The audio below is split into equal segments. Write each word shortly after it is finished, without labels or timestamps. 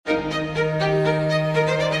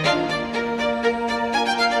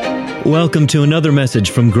Welcome to another message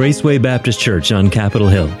from Graceway Baptist Church on Capitol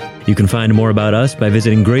Hill. You can find more about us by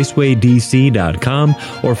visiting gracewaydc.com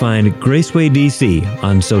or find Graceway DC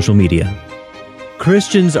on social media.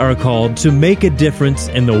 Christians are called to make a difference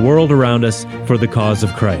in the world around us for the cause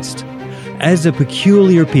of Christ. As a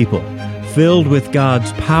peculiar people, filled with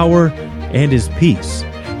God's power and His peace,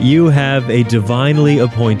 you have a divinely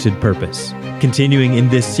appointed purpose. Continuing in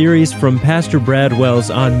this series from Pastor Brad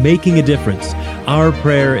Wells on making a difference, our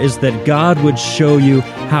prayer is that God would show you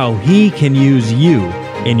how He can use you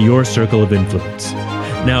in your circle of influence.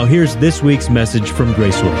 Now here's this week's message from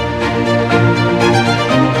Graceway.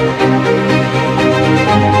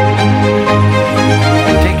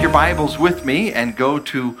 Take your Bibles with me and go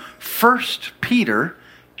to 1 Peter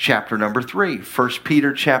chapter number 3. 1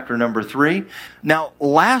 Peter chapter number 3. Now,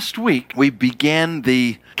 last week we began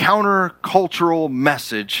the countercultural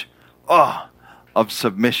message of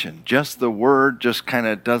submission. Just the word just kind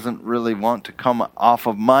of doesn't really want to come off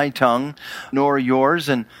of my tongue, nor yours.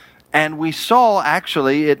 And we saw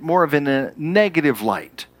actually it more of in a negative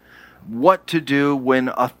light. What to do when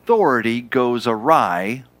authority goes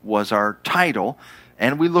awry was our title.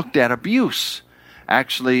 And we looked at abuse.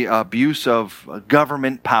 Actually, abuse of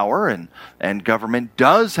government power, and government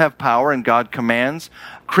does have power, and God commands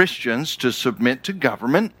Christians to submit to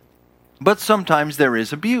government, but sometimes there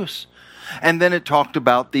is abuse. And then it talked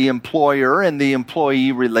about the employer and the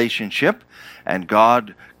employee relationship, and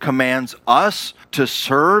God commands us to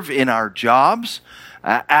serve in our jobs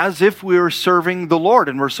as if we were serving the Lord,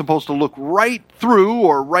 and we're supposed to look right through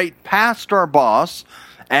or right past our boss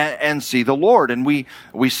and see the Lord. And we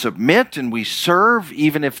submit and we serve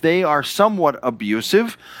even if they are somewhat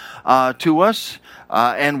abusive to us.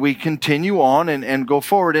 And we continue on and go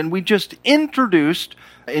forward. And we just introduced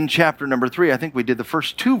in chapter number 3, I think we did the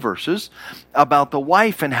first 2 verses, about the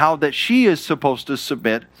wife and how that she is supposed to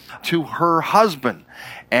submit to her husband.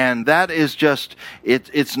 And that is just,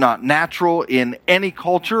 it's not natural in any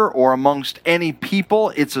culture or amongst any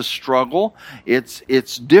people. It's a struggle. It's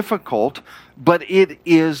difficult, but it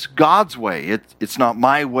is God's way. It's not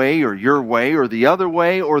my way or your way or the other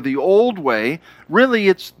way or the old way. Really,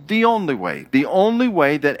 it's the only way. The only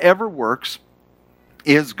way that ever works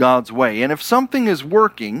is God's way. And if something is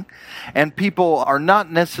working and people are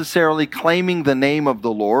not necessarily claiming the name of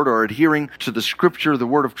the Lord or adhering to the Scripture, the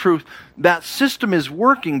Word of truth, that system is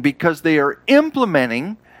working because they are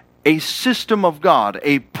implementing a system of God,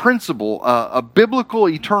 a principle, a biblical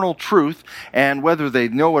eternal truth, and whether they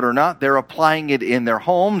know it or not, they're applying it in their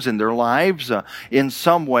homes, in their lives, in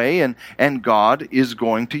some way, and God is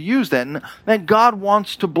going to use that. And God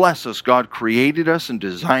wants to bless us. God created us and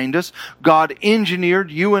designed us. God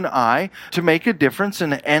engineered you and I to make a difference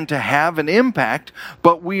and to have an impact,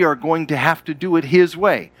 but we are going to have to do it His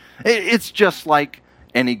way. It's just like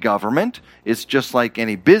any government. It's just like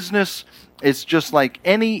any business. It's just like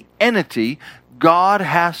any entity. God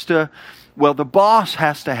has to, the boss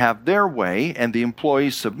has to have their way, and the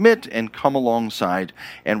employees submit and come alongside,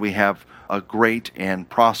 and we have a great and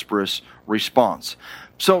prosperous response.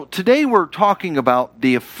 So today we're talking about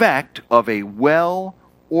the effect of a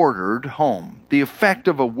well-ordered home. The effect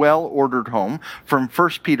of a well-ordered home from 1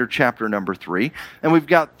 Peter chapter number 3. And we've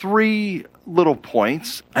got 3 little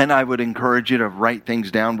points, and I would encourage you to write things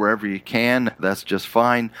down wherever you can. That's just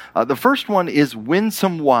fine. The first one is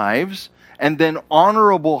winsome wives, and then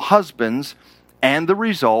honorable husbands, and the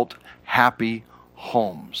result, happy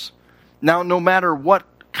homes. Now, no matter what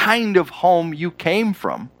kind of home you came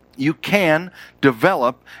from, you can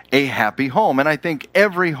develop a happy home. And I think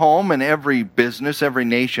every home and every business, every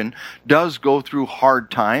nation does go through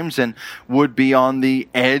hard times and would be on the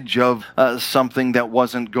edge of something that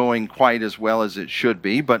wasn't going quite as well as it should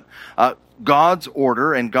be. But God's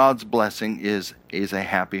order and God's blessing is a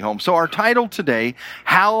happy home. So our title today,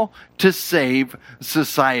 How to Save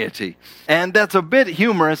Society. And that's a bit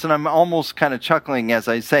humorous, and I'm almost kind of chuckling as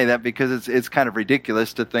I say that because it's kind of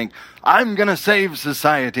ridiculous to think, I'm going to save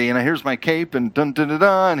society, and here's my cape, and dun dun dun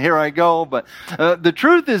dun, and here I go. But the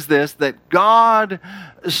truth is this, that God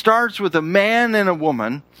starts with a man and a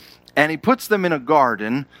woman, and He puts them in a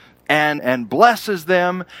garden and blesses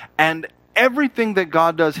them, and everything that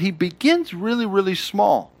God does, He begins really, really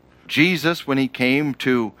small. Jesus, when He came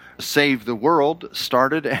to save the world,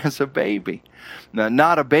 started as a baby. Now,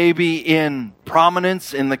 not a baby in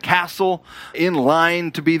prominence in the castle, in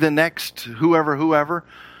line to be the next whoever,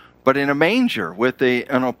 but in a manger with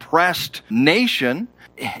an oppressed nation,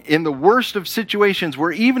 in the worst of situations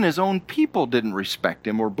where even His own people didn't respect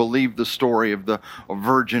Him or believe the story of the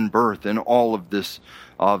virgin birth and all of this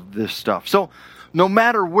stuff. So no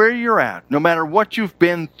matter where you're at, no matter what you've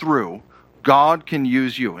been through, God can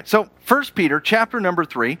use you. So 1 Peter chapter number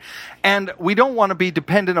 3, and we don't want to be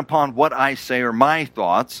dependent upon what I say or my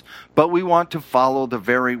thoughts, but we want to follow the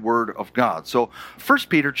very word of God. So 1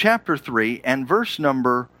 Peter chapter 3 and verse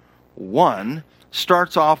number 1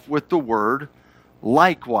 starts off with the word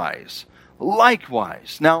likewise.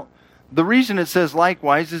 Likewise. Now, the reason it says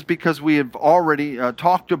likewise is because we have already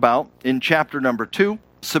talked about in chapter number 2,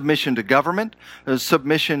 submission to government,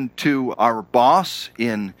 submission to our boss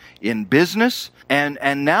in business,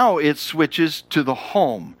 and now it switches to the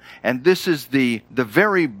home. And this is the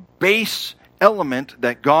very base element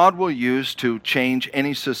that God will use to change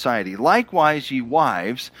any society. Likewise, ye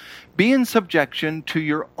wives, be in subjection to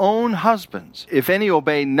your own husbands. If any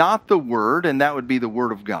obey not the word, and that would be the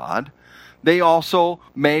word of God, they also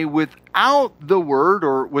may without the word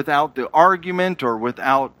or without the argument or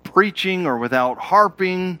without preaching or without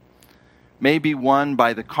harping, may be won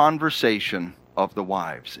by the conversation of the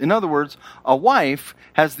wives. In other words, a wife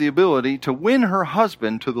has the ability to win her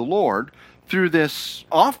husband to the Lord through this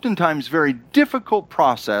oftentimes very difficult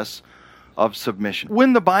process of submission.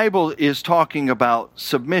 When the Bible is talking about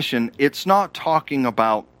submission, it's not talking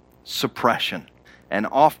about suppression. And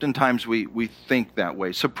oftentimes we think that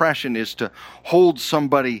way. Suppression is to hold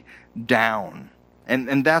somebody down.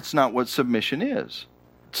 And that's not what submission is.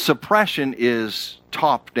 Suppression is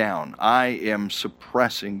top down. I am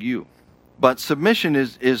suppressing you. But submission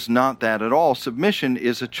is not that at all. Submission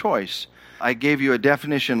is a choice. I gave you a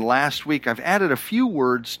definition last week. I've added a few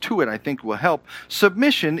words to it I think will help.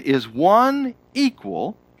 Submission is one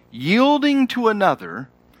equal yielding to another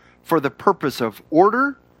for the purpose of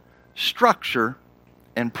order, structure,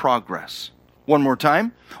 and progress. One more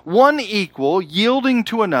time. One equal yielding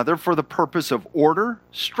to another for the purpose of order,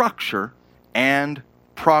 structure, and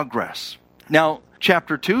progress. Now,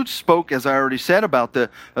 chapter 2 spoke, as I already said, about the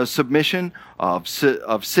submission of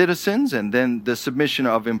citizens and then the submission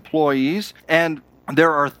of employees. And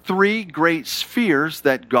there are 3 great spheres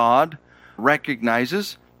that God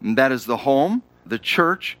recognizes, and that is the home, the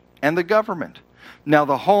church, and the government. Now,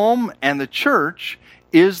 the home and the church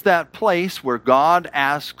is that place where God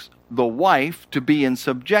asks the wife to be in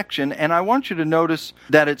subjection, and I want you to notice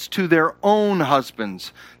that it's to their own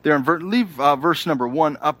husbands. Leave verse number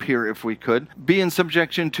 1 up here if we could. Be in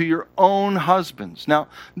subjection to your own husbands. Now,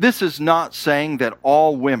 this is not saying that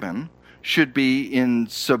all women should be in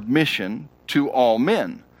submission to all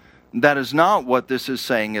men. That is not what this is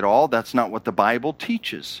saying at all. That's not what the Bible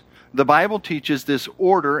teaches. The Bible teaches this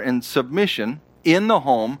order and submission in the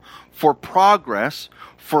home for progress,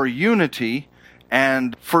 for unity,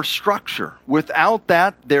 and for structure. Without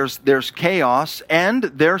that, there's chaos, and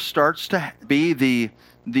there starts to be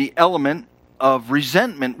the element of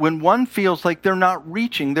resentment when one feels like they're not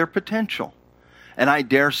reaching their potential. And I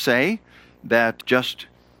dare say that just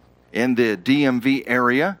in the DMV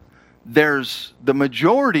area, there's the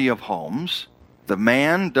majority of homes, the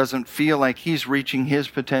man doesn't feel like he's reaching his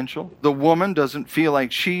potential. The woman doesn't feel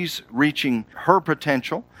like she's reaching her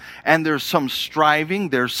potential. And there's some striving,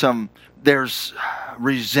 there's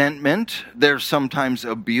resentment, there's sometimes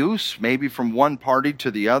abuse, maybe from one party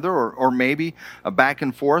to the other, or maybe a back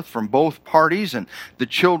and forth from both parties, and the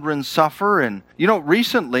children suffer. And,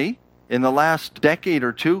 recently, in the last decade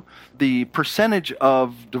or two, the percentage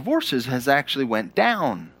of divorces has actually went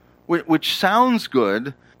down, which sounds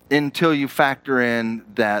good until you factor in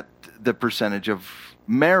that the percentage of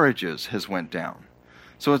marriages has went down.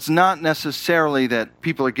 So it's not necessarily that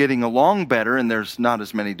people are getting along better and there's not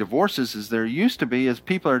as many divorces as there used to be, as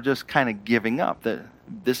people are just kind of giving up. That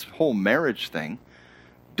this whole marriage thing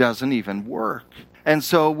doesn't even work. And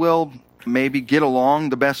so we'll maybe get along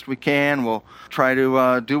the best we can. We'll try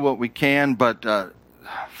to do what we can, but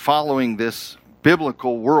following this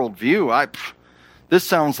biblical worldview, this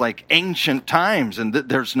sounds like ancient times, and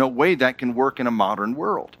there's no way that can work in a modern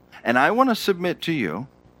world. And I want to submit to you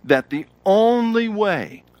that the only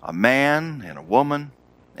way a man and a woman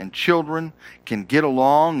and children can get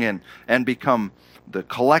along and become, the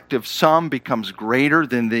collective sum becomes greater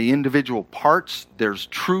than the individual parts, there's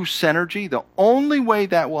true synergy, the only way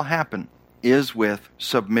that will happen is with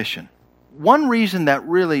submission. One reason that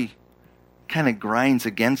really kind of grinds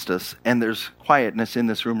against us, and there's quietness in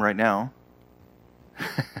this room right now,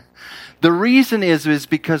 the reason is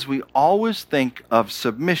because we always think of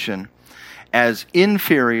submission as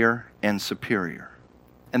inferior and superior.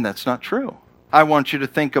 And that's not true. I want you to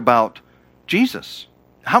think about Jesus.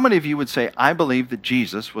 How many of you would say, I believe that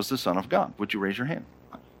Jesus was the Son of God? Would you raise your hand?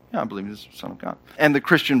 Yeah, I believe he's the Son of God. And the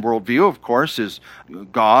Christian worldview, of course, is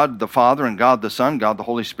God the Father and God the Son, God the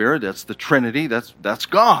Holy Spirit. That's the Trinity. That's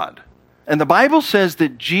God. And the Bible says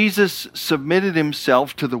that Jesus submitted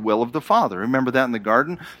himself to the will of the Father. Remember that in the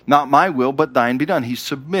garden? Not my will, but thine be done. He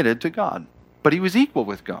submitted to God. But he was equal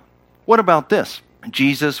with God. What about this?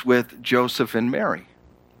 Jesus with Joseph and Mary.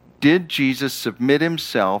 Did Jesus submit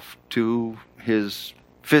himself to his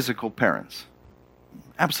physical parents?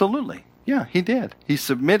 Absolutely. Yeah, he did. He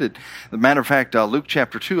submitted. As a matter of fact, Luke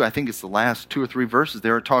chapter 2, I think it's the last 2 or 3 verses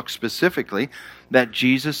there, it talks specifically that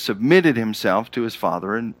Jesus submitted himself to his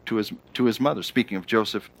father and to his mother, speaking of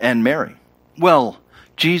Joseph and Mary. Well,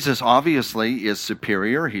 Jesus obviously is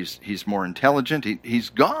superior. He's more intelligent.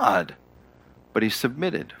 He's God. But he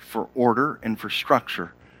submitted for order and for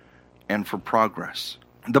structure and for progress.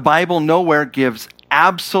 The Bible nowhere gives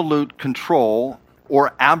absolute control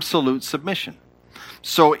or absolute submission.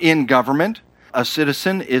 So in government, a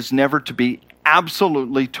citizen is never to be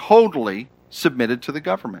absolutely, totally submitted to the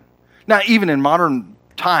government. Now, even in modern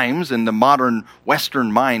times, in the modern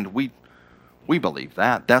Western mind, we believe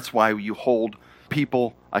that. That's why you hold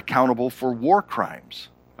people accountable for war crimes.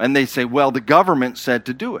 And they say, well, the government said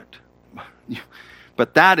to do it.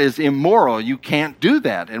 But that is immoral. You can't do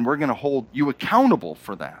that, and we're going to hold you accountable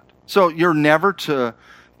for that. So you're never to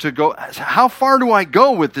go, how far do I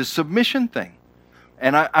go with this submission thing?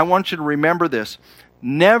 And I want you to remember this.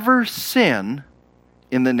 Never sin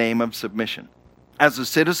in the name of submission. As a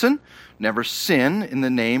citizen, never sin in the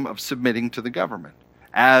name of submitting to the government.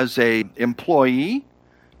 As an employee,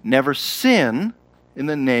 never sin in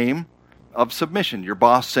the name of submission. Your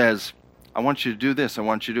boss says, I want you to do this. I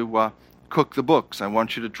want you to cook the books. I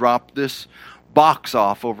want you to drop this box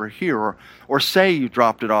off over here. Or say you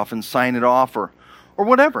dropped it off and sign it off or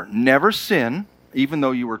whatever. Never sin, even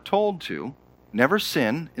though you were told to. Never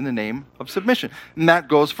sin in the name of submission. And that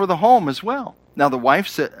goes for the home as well. Now, the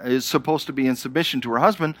wife is supposed to be in submission to her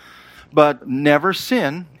husband, but never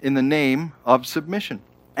sin in the name of submission.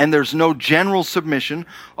 And there's no general submission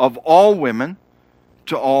of all women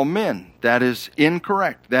to all men. That is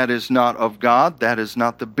incorrect. That is not of God. That is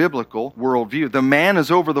not the biblical worldview. The man is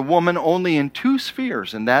over the woman only in 2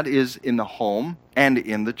 spheres, and that is in the home and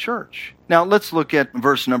in the church. Now, let's look at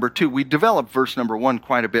verse number 2. We developed verse number 1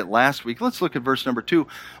 quite a bit last week. Let's look at verse number 2.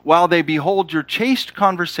 While they behold your chaste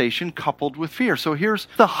conversation coupled with fear. So here's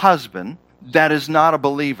the husband that is not a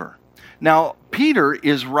believer. Now, Peter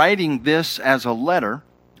is writing this as a letter,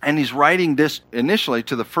 and he's writing this initially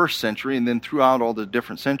to the first century and then throughout all the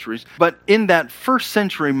different centuries. But in that first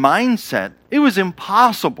century mindset, it was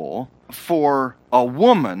impossible for a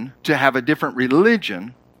woman to have a different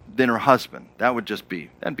religion than her husband. That'd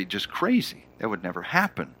be just crazy. That would never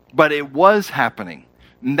happen. But it was happening.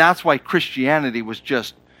 And that's why Christianity was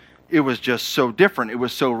just so different. It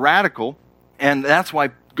was so radical. And that's why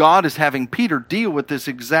God is having Peter deal with this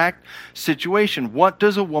exact situation. What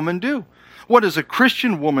does a woman do? What does a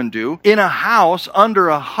Christian woman do in a house under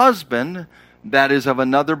a husband that is of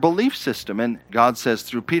another belief system? And God says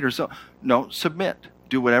through Peter, submit.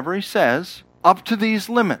 Do whatever he says up to these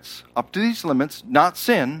limits. Up to these limits, not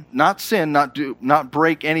sin, not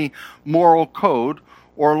break any moral code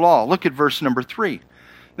or law. Look at verse number 3.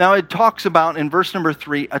 Now it talks about in verse number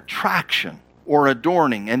 3 attraction or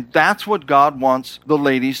adorning, and that's what God wants the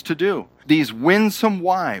ladies to do. These winsome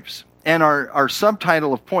wives. And our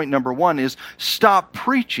subtitle of point number 1 is stop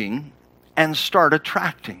preaching and start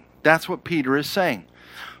attracting. That's what Peter is saying.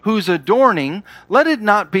 Whose adorning, let it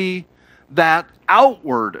not be that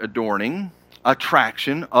outward adorning,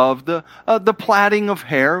 attraction of the plaiting of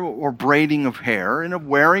hair or braiding of hair and a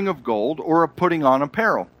wearing of gold or a putting on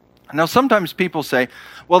apparel. Now sometimes people say,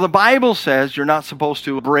 well, the Bible says you're not supposed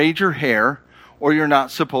to braid your hair or you're not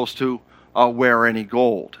supposed to wear any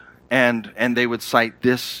gold. And they would cite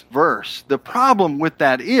this verse. The problem with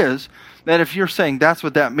that is that if you're saying that's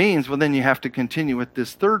what that means, well, then you have to continue with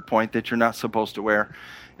this third point that you're not supposed to wear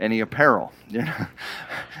any apparel.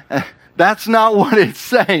 That's not what it's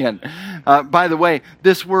saying. By the way,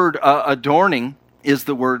 this word adorning is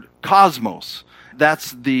the word cosmos.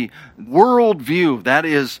 That's the world view. That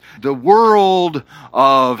is the world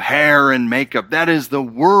of hair and makeup. That is the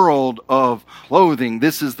world of clothing.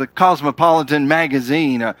 This is the Cosmopolitan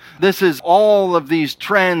magazine. This is all of these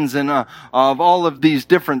trends and of all of these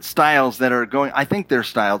different styles that are going. I think they're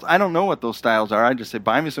styles. I don't know what those styles are. I just say,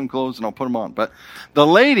 buy me some clothes and I'll put them on. But the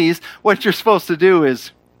ladies, what you're supposed to do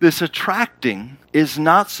is, this attracting is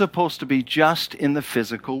not supposed to be just in the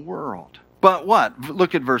physical world. But what?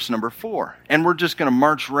 Look at verse number 4. And we're just going to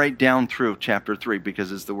march right down through chapter 3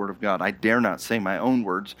 because it's the word of God. I dare not say my own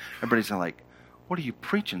words. Everybody's like, what are you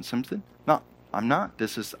preaching, Simpson? No, I'm not.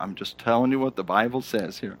 I'm just telling you what the Bible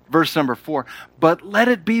says here. Verse number 4. But let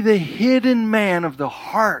it be the hidden man of the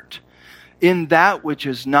heart, in that which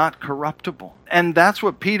is not corruptible. And that's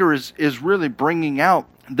what Peter is really bringing out.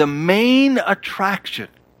 The main attraction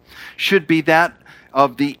should be that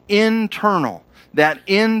of the internal, that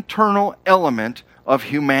internal element of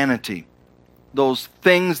humanity. Those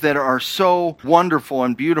things that are so wonderful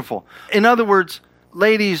and beautiful. In other words,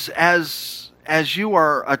 ladies, as you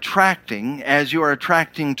are attracting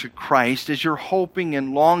to Christ, as you're hoping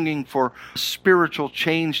and longing for spiritual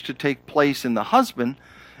change to take place in the husband,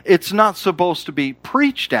 it's not supposed to be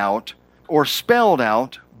preached out or spelled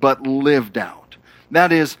out, but lived out.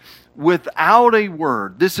 That is, without a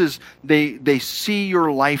word. This is, they see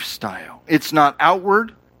your lifestyle. It's not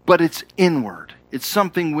outward, but it's inward. It's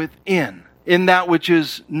something within, in that which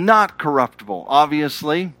is not corruptible.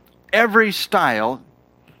 Obviously, every style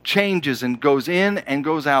changes and goes in and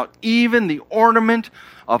goes out, even the ornament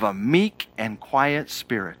of a meek and quiet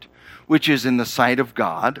spirit, which is in the sight of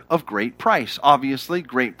God of great price. Obviously,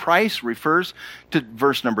 great price refers to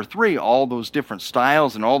verse number 3, all those different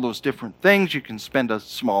styles and all those different things. You can spend a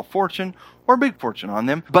small fortune or a big fortune on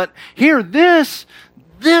them. But here, this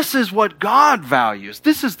is what God values.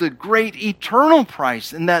 This is the great eternal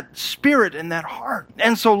price in that spirit, in that heart.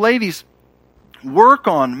 And so, ladies,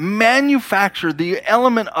 manufacture the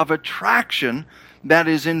element of attraction that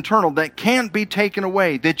is internal, that can't be taken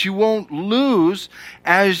away, that you won't lose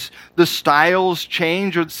as the styles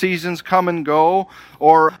change or the seasons come and go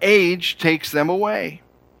or age takes them away.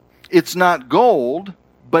 It's not gold,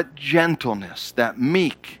 but gentleness, that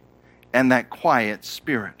meek and that quiet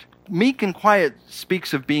spirit. Meek and quiet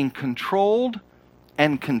speaks of being controlled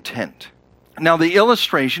and content. Now, the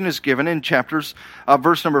illustration is given in verse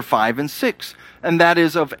number 5 and 6, and that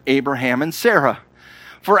is of Abraham and Sarah.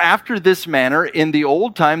 For after this manner, in the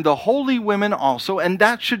old time, the holy women also, and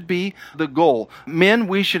that should be the goal. Men,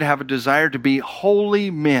 we should have a desire to be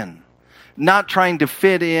holy men, not trying to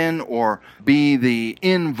fit in or be the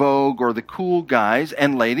in vogue or the cool guys.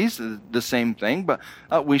 And ladies, the same thing, but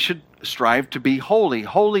we should strive to be holy.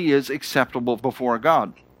 Holy is acceptable before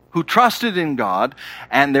God. Who trusted in God,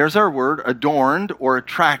 and there's our word, adorned or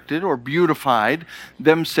attracted or beautified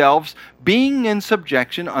themselves, being in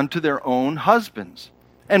subjection unto their own husbands.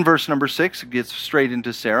 And verse number 6 gets straight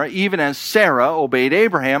into Sarah. Even as Sarah obeyed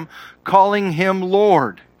Abraham, calling him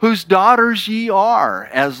Lord, whose daughters ye are,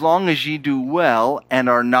 as long as ye do well and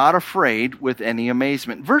are not afraid with any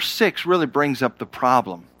amazement. Verse 6 really brings up the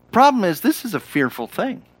problem. The problem is, this is a fearful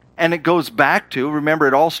thing. And it goes back to, remember,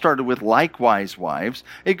 it all started with likewise wives.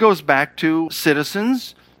 It goes back to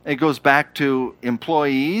citizens. It goes back to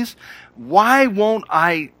employees. Why won't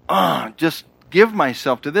I just give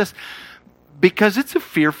myself to this? Because it's a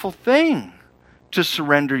fearful thing to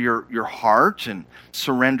surrender your heart and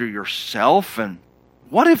surrender yourself. And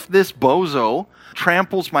what if this bozo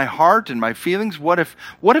tramples my heart and my feelings? What if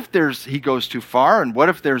he goes too far? And what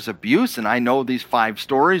if there's abuse? And I know these 5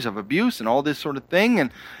 stories of abuse and all this sort of thing.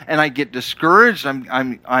 And I get discouraged.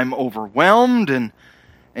 I'm overwhelmed.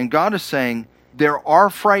 And God is saying there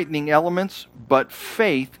are frightening elements, but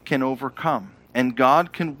faith can overcome. And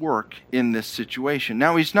God can work in this situation.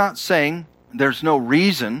 Now, He's not saying there's no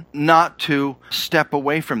reason not to step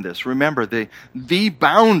away from this. Remember, the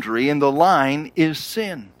boundary and the line is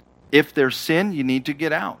sin. If there's sin, you need to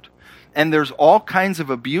get out. And there's all kinds of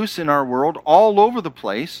abuse in our world all over the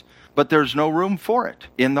place, but there's no room for it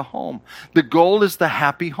in the home. The goal is the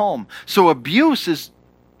happy home. So abuse is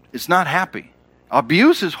not happy.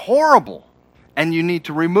 Abuse is horrible, and you need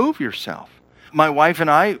to remove yourself. My wife and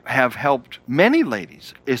I have helped many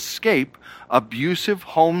ladies escape abusive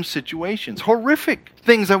home situations, horrific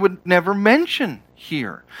things I would never mention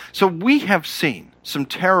here. So we have seen some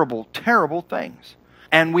terrible, terrible things,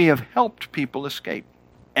 and we have helped people escape.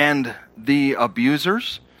 And the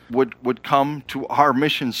abusers would come to our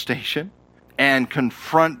mission station and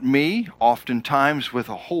confront me, oftentimes with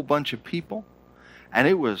a whole bunch of people, and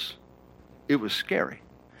it was scary.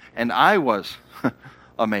 And I was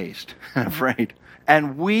amazed and afraid.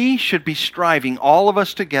 And we should be striving, all of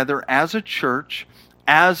us together as a church,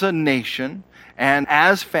 as a nation, and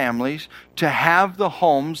as families, to have the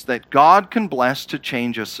homes that God can bless to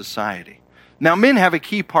change a society. Now, men have a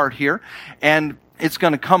key part here, and it's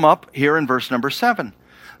going to come up here in verse number 7.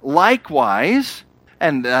 Likewise,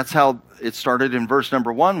 and that's how it started in verse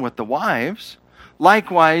number 1 with the wives,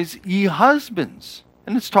 likewise, ye husbands.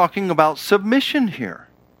 And it's talking about submission here.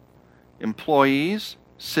 Employees,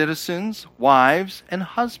 citizens, wives, and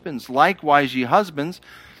husbands. Likewise, ye husbands.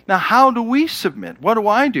 Now, how do we submit? What do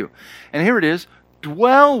I do? And here it is,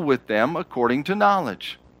 dwell with them according to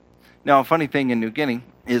knowledge. Now, a funny thing in New Guinea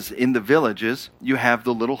is in the villages, you have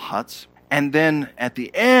the little huts. And then at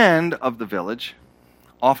the end of the village,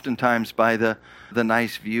 oftentimes by the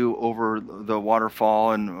nice view over the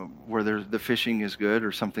waterfall and where the fishing is good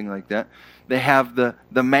or something like that. They have the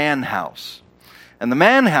man house. And the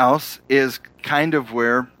man house is kind of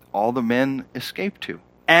where all the men escape to.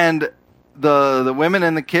 And the women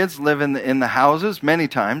and the kids live in the houses many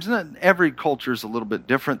times. And every culture is a little bit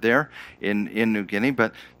different there in New Guinea.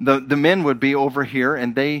 But the men would be over here,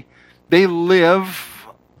 and they live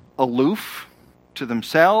aloof to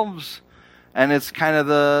themselves. And it's kind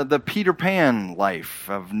of the Peter Pan life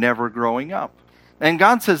of never growing up. And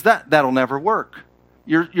God says that'll never work.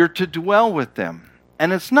 You're to dwell with them.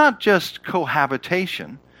 And it's not just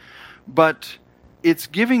cohabitation, but it's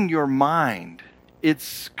giving your mind,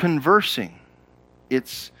 it's conversing,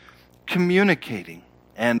 it's communicating.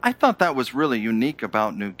 And I thought that was really unique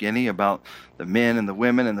about New Guinea, about the men and the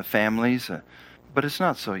women and the families. But it's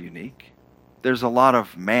not so unique. There's a lot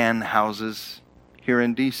of man houses here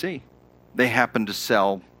in D.C. They happen to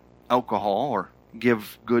sell alcohol or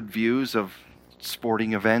give good views of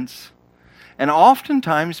sporting events. And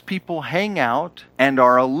oftentimes people hang out and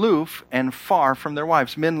are aloof and far from their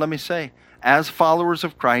wives. Men, let me say, as followers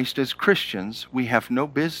of Christ, as Christians, we have no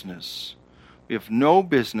business. We have no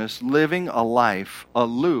business living a life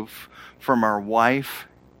aloof from our wife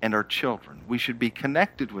and our children. We should be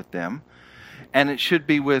connected with them, and it should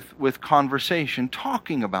be with conversation,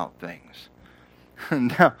 talking about things.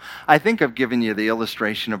 Now, I think I've given you the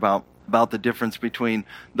illustration about the difference between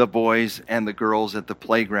the boys and the girls at the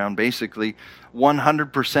playground. Basically,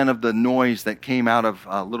 100% of the noise that came out of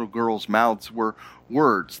little girls' mouths were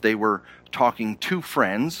words. They were talking to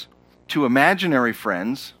friends, to imaginary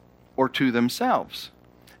friends, or to themselves.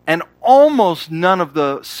 And almost none of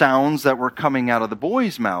the sounds that were coming out of the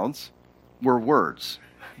boys' mouths were words.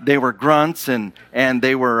 They were grunts and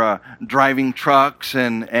they were driving trucks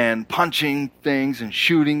and punching things and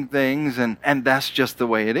shooting things, and that's just the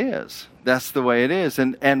way it is. That's the way it is.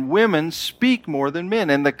 And women speak more than men.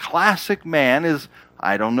 And the classic man is,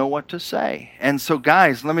 I don't know what to say. And so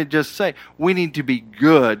guys, let me just say, we need to be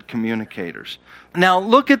good communicators. Now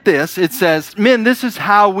look at this. It says, men, this is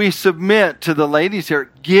how we submit to the ladies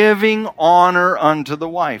here, giving honor unto the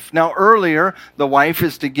wife. Now earlier, the wife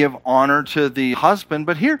is to give honor to the husband,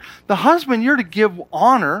 but here, the husband, you're to give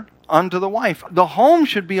honor unto the wife. The home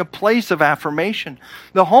should be a place of affirmation.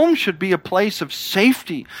 The home should be a place of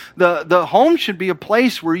safety. The home should be a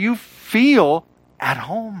place where you feel at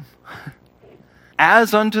home,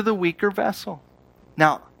 as unto the weaker vessel.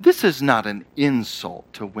 Now, this is not an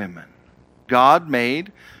insult to women. God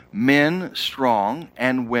made men strong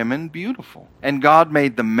and women beautiful. And God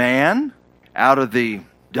made the man out of the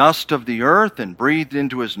dust of the earth and breathed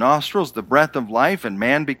into his nostrils the breath of life, and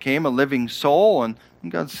man became a living soul. And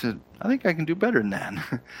God said, I think I can do better than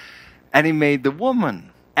that. And he made the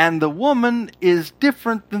woman. And the woman is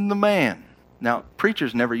different than the man. Now,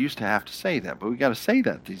 preachers never used to have to say that, but we got to say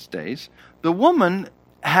that these days. The woman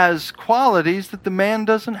has qualities that the man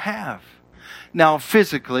doesn't have. Now,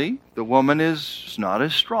 physically, the woman is not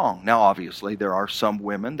as strong. Now, obviously, there are some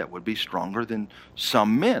women that would be stronger than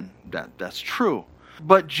some men. That's true.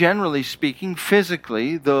 But generally speaking,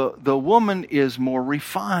 physically, the woman is more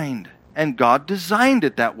refined. And God designed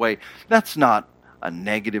it that way. That's not a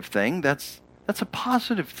negative thing. That's a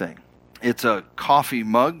positive thing. It's a coffee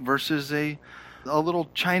mug versus a little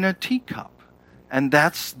china teacup. And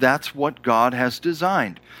that's what God has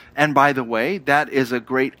designed. And by the way, that is a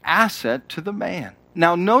great asset to the man.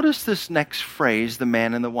 Now notice this next phrase, the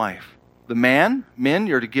man and the wife. The man, men,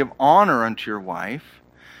 you're to give honor unto your wife.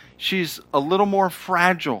 She's a little more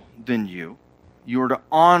fragile than you. You are to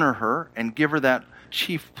honor her and give her that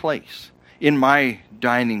chief place. In my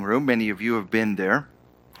dining room, many of you have been there.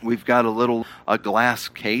 We've got a glass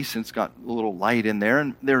case, and it's got a little light in there,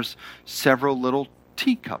 and there's several little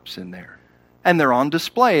teacups in there. And they're on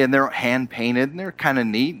display, and they're hand-painted, and they're kind of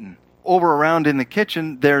neat. And over around in the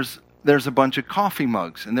kitchen, there's a bunch of coffee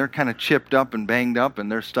mugs, and they're kind of chipped up and banged up,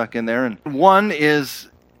 and they're stuck in there. And one is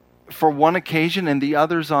for one occasion, and the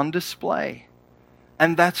other's on display.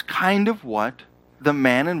 And that's kind of what the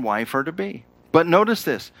man and wife are to be. But notice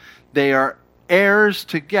this. They are heirs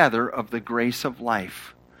together of the grace of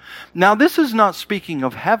life. Now, this is not speaking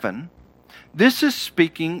of heaven. This is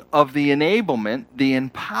speaking of the enablement, the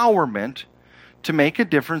empowerment to make a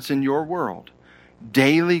difference in your world.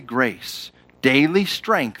 Daily grace, daily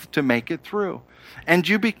strength to make it through. And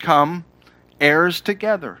you become heirs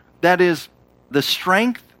together. That is, the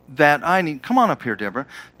strength that I need. Come on up here, Deborah.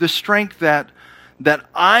 The strength that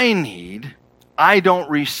I need, I don't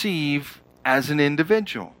receive as an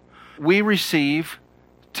individual. We receive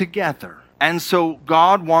together. And so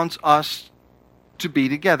God wants us to be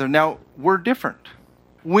together. Now, we're different.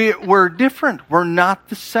 We're different. We're not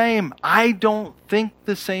the same. I don't think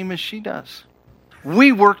the same as she does.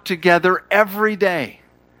 We work together every day.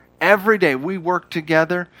 Every day we work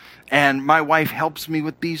together, and my wife helps me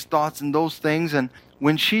with these thoughts and those things. And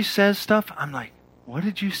when she says stuff, I'm like, what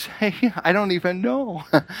did you say? I don't even know.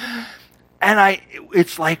 And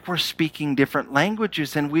it's like we're speaking different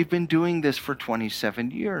languages, and we've been doing this for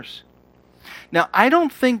 27 years. Now, I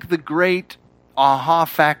don't think the great aha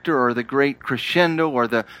factor or the great crescendo or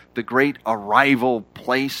the great arrival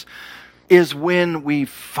place is when we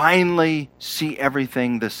finally see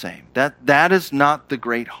everything the same. That is not the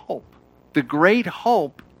great hope. The great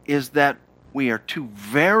hope is that we are two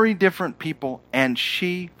very different people, and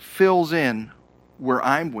she fills in where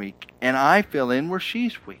I'm weak, and I fill in where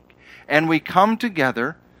she's weak. And we come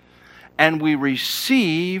together, and we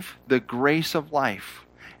receive the grace of life.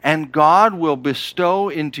 And God will bestow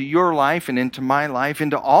into your life and into my life,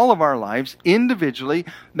 into all of our lives, individually,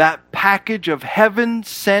 that package of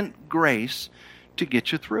heaven-sent grace to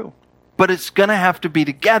get you through. But it's going to have to be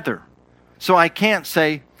together. So I can't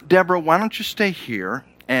say, Deborah, why don't you stay here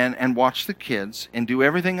and watch the kids and do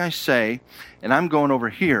everything I say, and I'm going over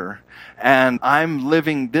here, and I'm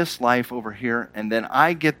living this life over here, and then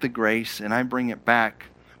I get the grace and I bring it back.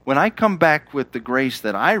 When I come back with the grace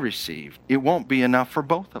that I received, it won't be enough for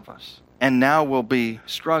both of us. And now we'll be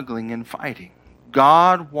struggling and fighting.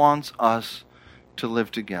 God wants us to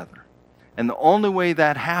live together. And the only way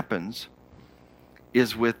that happens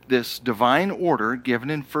is with this divine order given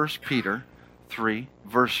in 1 Peter 3,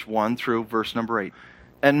 verse 1 through verse number 8.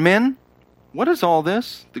 And men, what is all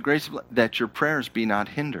this? The grace of that your prayers be not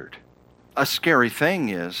hindered. A scary thing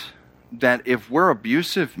is that if we're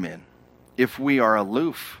abusive men, if we are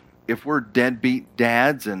aloof, if we're deadbeat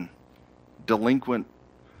dads and delinquent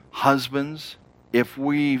husbands, if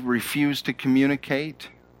we refuse to communicate,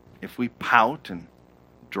 if we pout and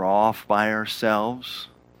draw off by ourselves,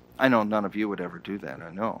 I know none of you would ever do that,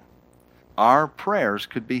 I know. Our prayers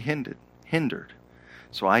could be hindered.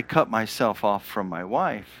 So I cut myself off from my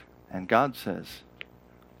wife, and God says,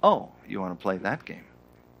 oh, you want to play that game?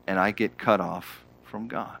 And I get cut off from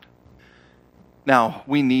God. Now,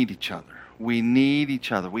 we need each other. We need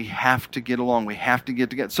each other. We have to get along. We have to get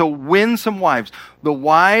together. So winsome wives. The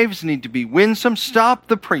wives need to be winsome. Stop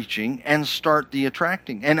the preaching and start the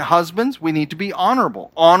attracting. And husbands, we need to be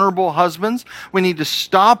honorable. Honorable husbands, we need to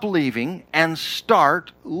stop leaving and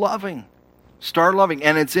start loving. Start loving.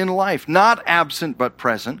 And it's in life. Not absent but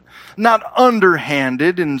present. Not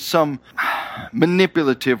underhanded in some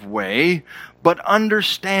manipulative way, but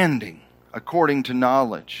understanding according to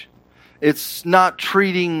knowledge. It's not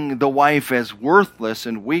treating the wife as worthless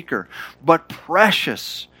and weaker, but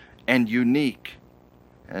precious and unique.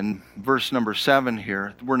 And verse number 7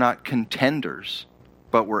 here, we're not contenders,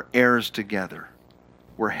 but we're heirs together.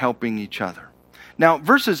 We're helping each other. Now,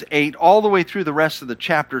 verses 8 all the way through the rest of the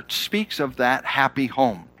chapter speaks of that happy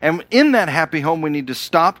home. And in that happy home, we need to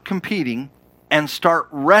stop competing and start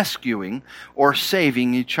rescuing or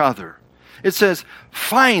saving each other. It says,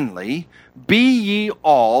 finally, be ye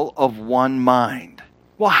all of one mind.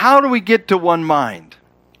 Well, how do we get to one mind?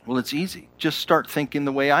 Well, it's easy. Just start thinking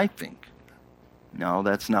the way I think. No,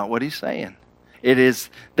 that's not what he's saying. It is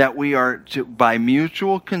that we are to, by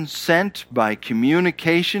mutual consent, by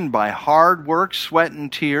communication, by hard work, sweat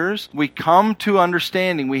and tears, we come to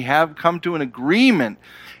understanding. We have come to an agreement.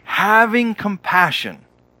 Having compassion.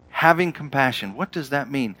 Having compassion. What does that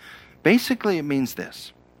mean? Basically, it means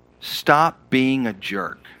this. Stop being a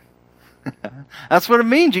jerk. That's what it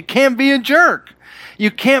means. You can't be a jerk.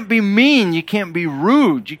 You can't be mean. You can't be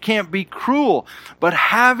rude. You can't be cruel. But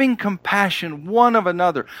having compassion one of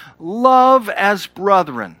another. Love as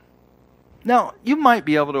brethren. Now, you might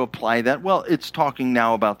be able to apply that. Well, it's talking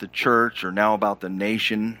now about the church or now about the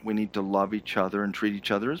nation. We need to love each other and treat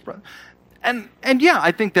each other as brothers. And yeah,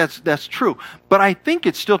 I think that's true. But I think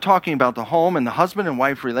it's still talking about the home and the husband and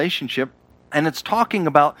wife relationship. And it's talking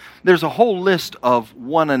about, there's a whole list of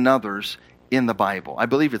one another's in the Bible. I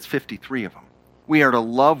believe it's 53 of them. We are to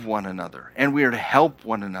love one another, and we are to help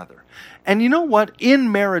one another. And you know what?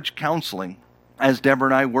 In marriage counseling, as Deborah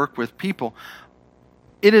and I work with people,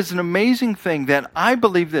 it is an amazing thing that I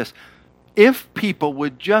believe this. If people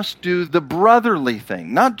would just do the brotherly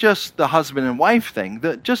thing, not just the husband and wife thing,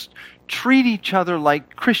 just treat each other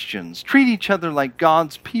like Christians, treat each other like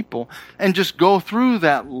God's people, and just go through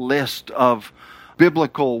that list of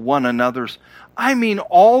biblical one another's, I mean,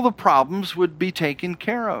 all the problems would be taken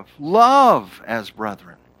care of. Love as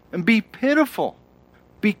brethren, and be pitiful,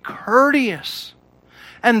 be courteous.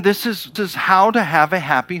 And this is how to have a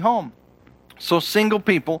happy home. So single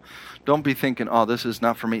people, don't be thinking, oh, this is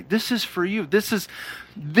not for me. This is for you. This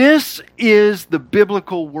is the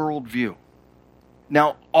biblical worldview.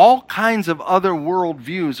 Now, all kinds of other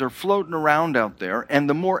worldviews are floating around out there, and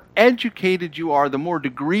the more educated you are, the more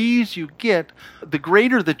degrees you get, the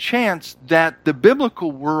greater the chance that the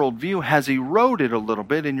biblical worldview has eroded a little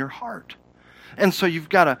bit in your heart. And so you've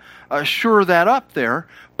got to shore that up there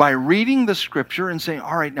by reading the Scripture and saying,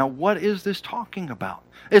 all right, now what is this talking about?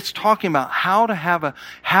 It's talking about how to have a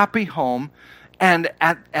happy home. And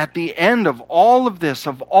at the end of all of this,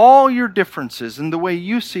 of all your differences and the way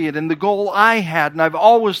you see it and the goal I had, and I've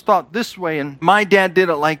always thought this way, and my dad did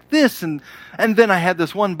it like this, and then I had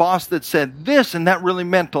this one boss that said this, and that really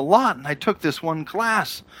meant a lot, and I took this one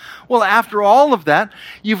class. Well, after all of that,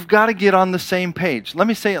 you've got to get on the same page. Let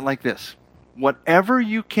me say it like this. Whatever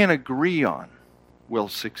you can agree on will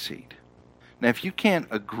succeed. Now, if you can't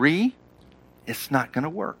agree, it's not going to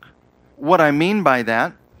work. What I mean by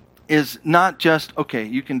that is not just, okay,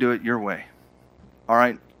 you can do it your way. All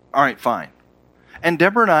right, fine. And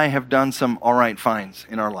Deborah and I have done some all right fines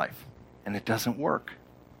in our life, and it doesn't work.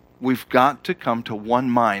 We've got to come to one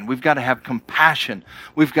mind. We've got to have compassion.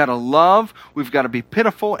 We've got to love. We've got to be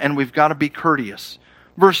pitiful, and we've got to be courteous.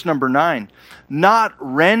 Verse number 9, not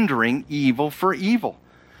rendering evil for evil.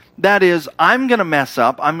 That is, I'm going to mess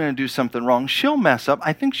up. I'm going to do something wrong. She'll mess up.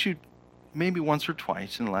 I think she maybe once or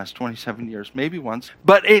twice in the last 27 years, maybe once.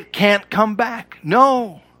 But it can't come back.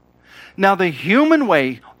 No. Now, the human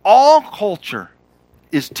way, all culture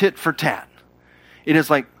is tit for tat. It is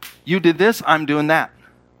like, you did this, I'm doing that.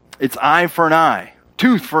 It's eye for an eye,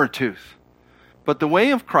 tooth for a tooth. But the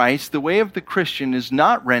way of Christ, the way of the Christian is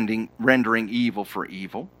not rendering evil for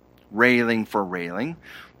evil, railing for railing,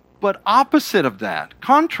 but opposite of that,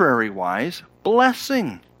 contrary-wise,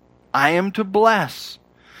 blessing. I am to bless.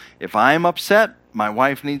 If I am upset, my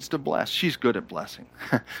wife needs to bless. She's good at blessing.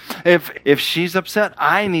 If she's upset,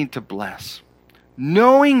 I need to bless.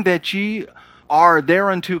 Knowing that ye are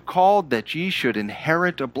thereunto called, that ye should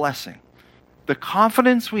inherit a blessing. The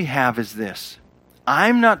confidence we have is this.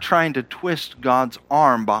 I'm not trying to twist God's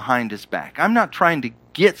arm behind his back. I'm not trying to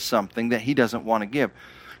get something that he doesn't want to give.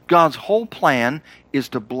 God's whole plan is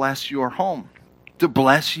to bless your home, to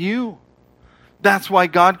bless you. That's why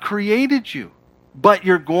God created you. But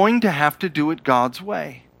you're going to have to do it God's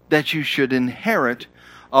way, that you should inherit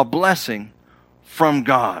a blessing from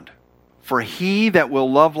God. For he that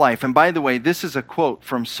will love life, and by the way, this is a quote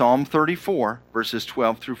from Psalm 34, verses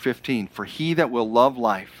 12 through 15. For he that will love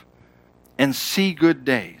life and see good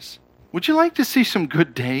days. Would you like to see some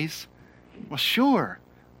good days? Well, sure.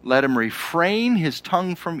 Let him refrain his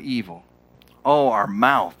tongue from evil. Oh, our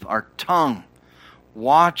mouth, our tongue,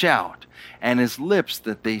 watch out, and his lips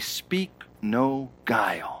that they speak no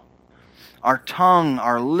guile. Our tongue,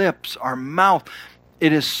 our lips, our mouth.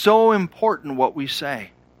 It is so important what we say.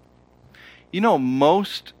 You know,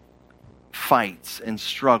 most fights and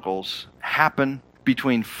struggles happen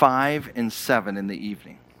between 5 and 7 in the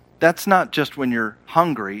evening. That's not just when you're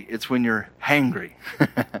hungry, it's when you're hangry.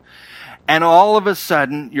 And all of a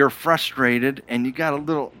sudden, you're frustrated and you got a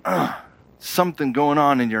little something going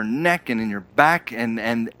on in your neck and in your back,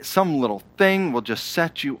 and some little thing will just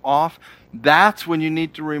set you off. That's when you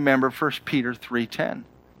need to remember 1 Peter 3:10.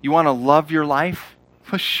 You want to love your life?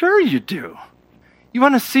 Well, sure you do. You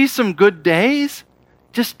want to see some good days?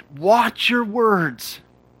 Just watch your words.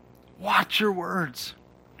 Watch your words.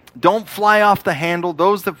 Don't fly off the handle.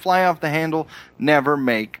 Those that fly off the handle never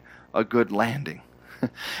make a good landing.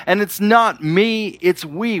 And it's not me, it's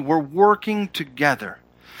we. We're working together.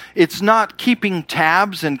 It's not keeping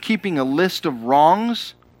tabs and keeping a list of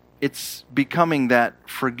wrongs. It's becoming that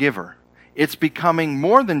forgiver. It's becoming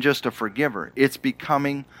more than just a forgiver. It's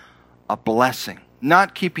becoming a blessing.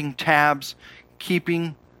 Not keeping tabs,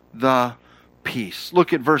 keeping the peace.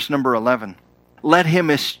 Look at verse number 11. Let him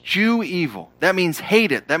eschew evil. That means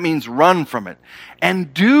hate it. That means run from it.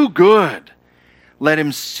 And do good. Let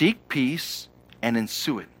him seek peace and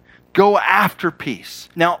ensue it. Go after peace.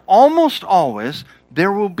 Now, almost always,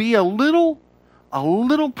 there will be a little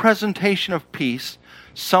presentation of peace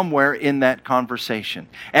somewhere in that conversation.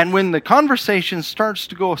 And when the conversation starts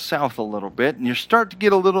to go south a little bit, and you start to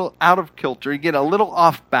get a little out of kilter, you get a little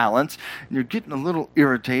off balance, and you're getting a little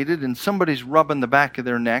irritated, and somebody's rubbing the back of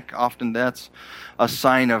their neck, often that's a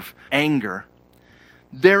sign of anger.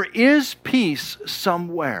 There is peace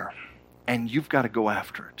somewhere, and you've got to go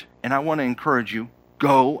after it. And I want to encourage you,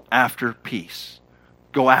 go after peace.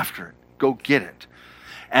 Go after it. Go get it.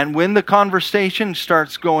 And when the conversation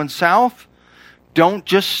starts going south, don't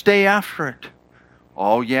just stay after it.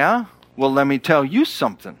 Oh, yeah? Well, let me tell you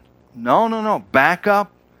something. No. Back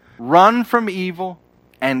up. Run from evil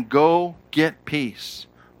and go get peace.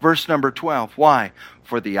 Verse number 12. Why?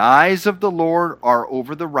 For the eyes of the Lord are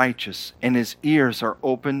over the righteous, and his ears are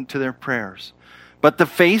open to their prayers. But the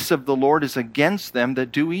face of the Lord is against them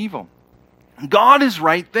that do evil. God is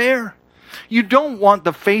right there. You don't want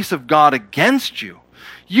the face of God against you.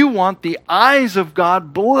 You want the eyes of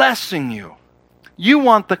God blessing you. You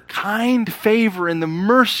want the kind favor and the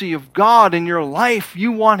mercy of God in your life.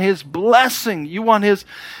 You want his blessing. You want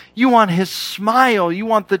his smile. You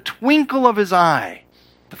want the twinkle of his eye.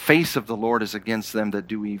 The face of the Lord is against them that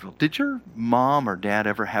do evil. Did your mom or dad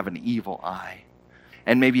ever have an evil eye?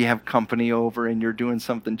 And maybe you have company over and you're doing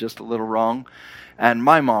something just a little wrong. And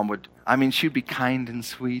my mom would, she'd be kind and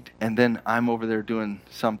sweet. And then I'm over there doing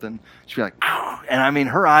something. She'd be like, ow. And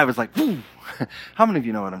her eye was like, whoo. How many of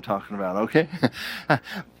you know what I'm talking about, okay?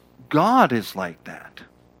 God is like that.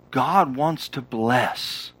 God wants to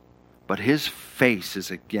bless, but his face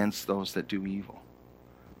is against those that do evil.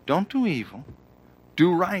 Don't do evil.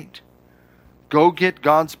 Do right. Go get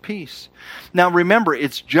God's peace. Now remember,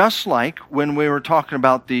 it's just like when we were talking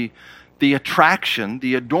about the attraction,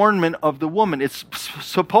 the adornment of the woman. It's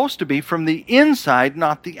supposed to be from the inside,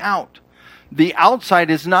 not the out. The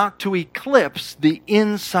outside is not to eclipse the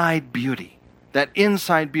inside beauty. That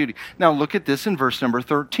inside beauty. Now look at this in verse number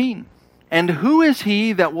 13. And who is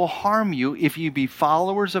he that will harm you if you be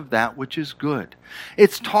followers of that which is good?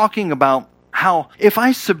 It's talking about how if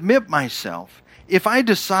I submit myself, if I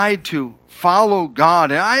decide to follow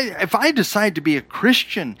God, if I decide to be a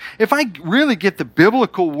Christian, if I really get the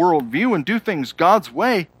biblical worldview and do things God's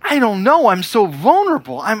way, I don't know. I'm so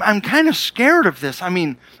vulnerable. I'm kind of scared of this.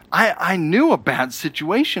 I knew a bad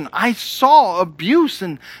situation. I saw abuse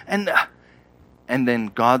and then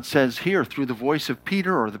God says here through the voice of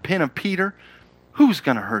Peter or the pen of Peter, who's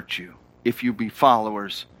going to hurt you if you be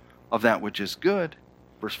followers of that which is good?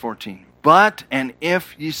 Verse 14. But, and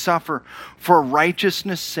if ye suffer for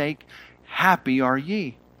righteousness' sake, happy are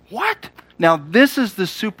ye. What? Now this is the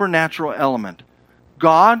supernatural element.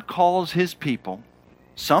 God calls his people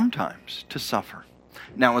sometimes to suffer.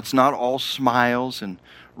 Now it's not all smiles and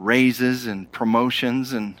raises and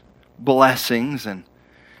promotions and blessings and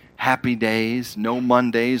happy days, no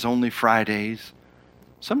Mondays, only Fridays.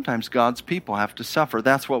 Sometimes God's people have to suffer.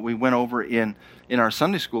 That's what we went over in our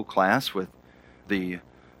Sunday school class with the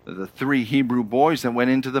 3 Hebrew boys that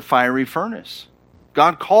went into the fiery furnace.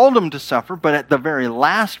 God called them to suffer, but at the very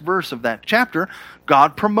last verse of that chapter,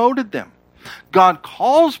 God promoted them. God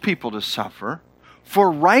calls people to suffer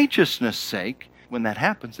for righteousness' sake. When that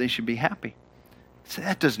happens, they should be happy. So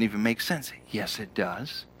that doesn't even make sense. Yes, it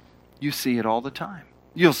does. You see it all the time.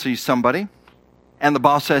 You'll see somebody, and the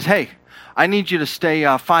boss says, hey, I need you to stay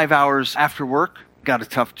 5 hours after work. Got a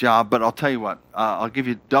tough job, but I'll tell you what, I'll give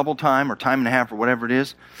you double time or time and a half or whatever it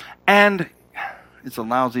is, and it's a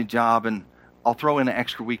lousy job, and I'll throw in an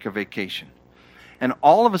extra week of vacation. And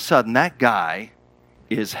all of a sudden, that guy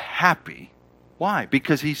is happy. Why?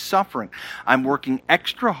 Because he's suffering. I'm working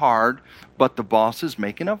extra hard, but the boss is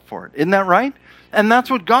making up for it. Isn't that right? And that's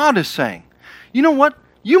what God is saying. You know what?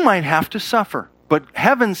 You might have to suffer. But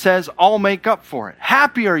heaven says, I'll make up for it.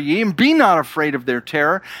 Happy are ye, and be not afraid of their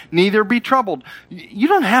terror, neither be troubled. You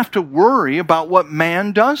don't have to worry about what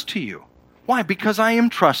man does to you. Why? Because I am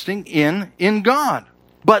trusting in God.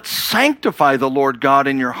 But sanctify the Lord God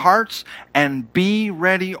in your hearts, and be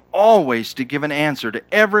ready always to give an answer to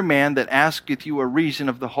every man that asketh you a reason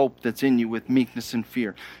of the hope that's in you with meekness and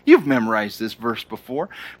fear. You've memorized this verse before.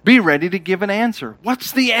 Be ready to give an answer.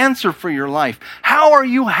 What's the answer for your life? How are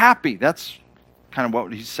you happy? That's kind of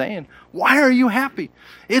what he's saying. Why are you happy?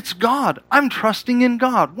 It's God. I'm trusting in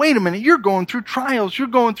God. Wait a minute, you're going through trials. You're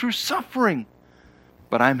going through suffering.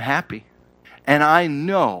 But I'm happy. And I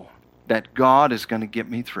know that God is going to get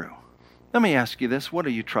me through. Let me ask you this. What are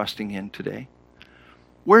you trusting in today?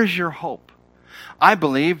 Where's your hope? I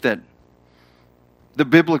believe that the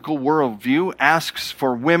biblical worldview asks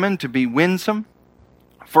for women to be winsome,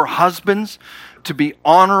 for husbands to be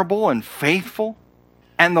honorable and faithful,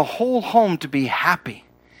 and the whole home to be happy,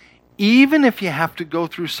 even if you have to go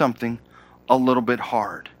through something a little bit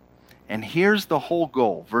hard. And here's the whole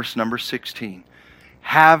goal, verse number 16.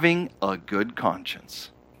 Having a good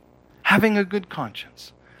conscience. Having a good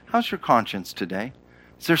conscience. How's your conscience today?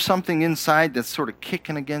 Is there something inside that's sort of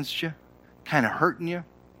kicking against you? Kind of hurting you?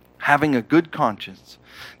 Having a good conscience.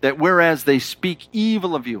 That whereas they speak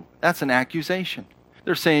evil of you, that's an accusation.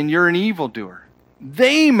 They're saying you're an evildoer.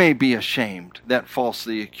 They may be ashamed that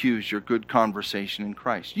falsely accuse your good conversation in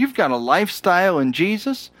Christ. You've got a lifestyle in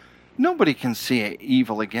Jesus. Nobody can see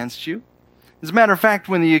evil against you. As a matter of fact,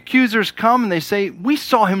 when the accusers come and they say, we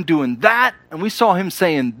saw him doing that, and we saw him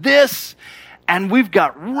saying this, and we've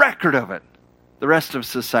got record of it, the rest of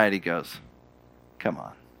society goes, come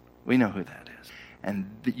on, we know who that is. And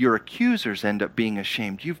your accusers end up being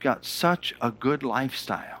ashamed. You've got such a good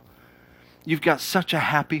lifestyle. You've got such a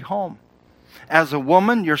happy home. As a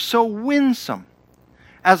woman, you're so winsome.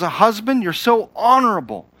 As a husband, you're so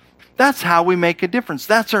honorable. That's how we make a difference.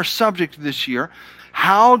 That's our subject this year.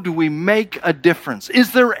 How do we make a difference?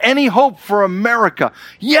 Is there any hope for America?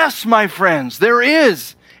 Yes, my friends, there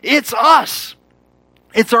is. It's us.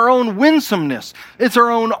 It's our own winsomeness. It's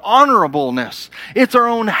our own honorableness. It's our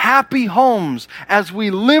own happy homes as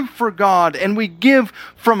we live for God and we give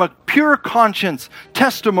from a pure conscience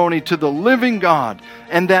testimony to the living God,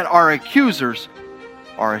 and that our accusers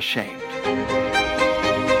are ashamed.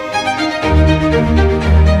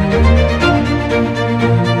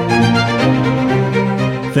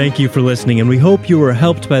 Thank you for listening, and we hope you were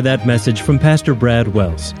helped by that message from Pastor Brad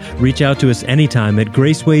Wells. Reach out to us anytime at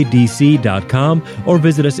gracewaydc.com or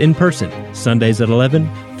visit us in person, Sundays at 11,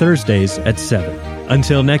 Thursdays at 7.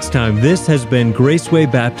 Until next time, this has been Graceway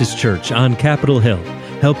Baptist Church on Capitol Hill,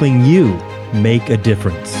 helping you make a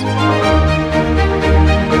difference.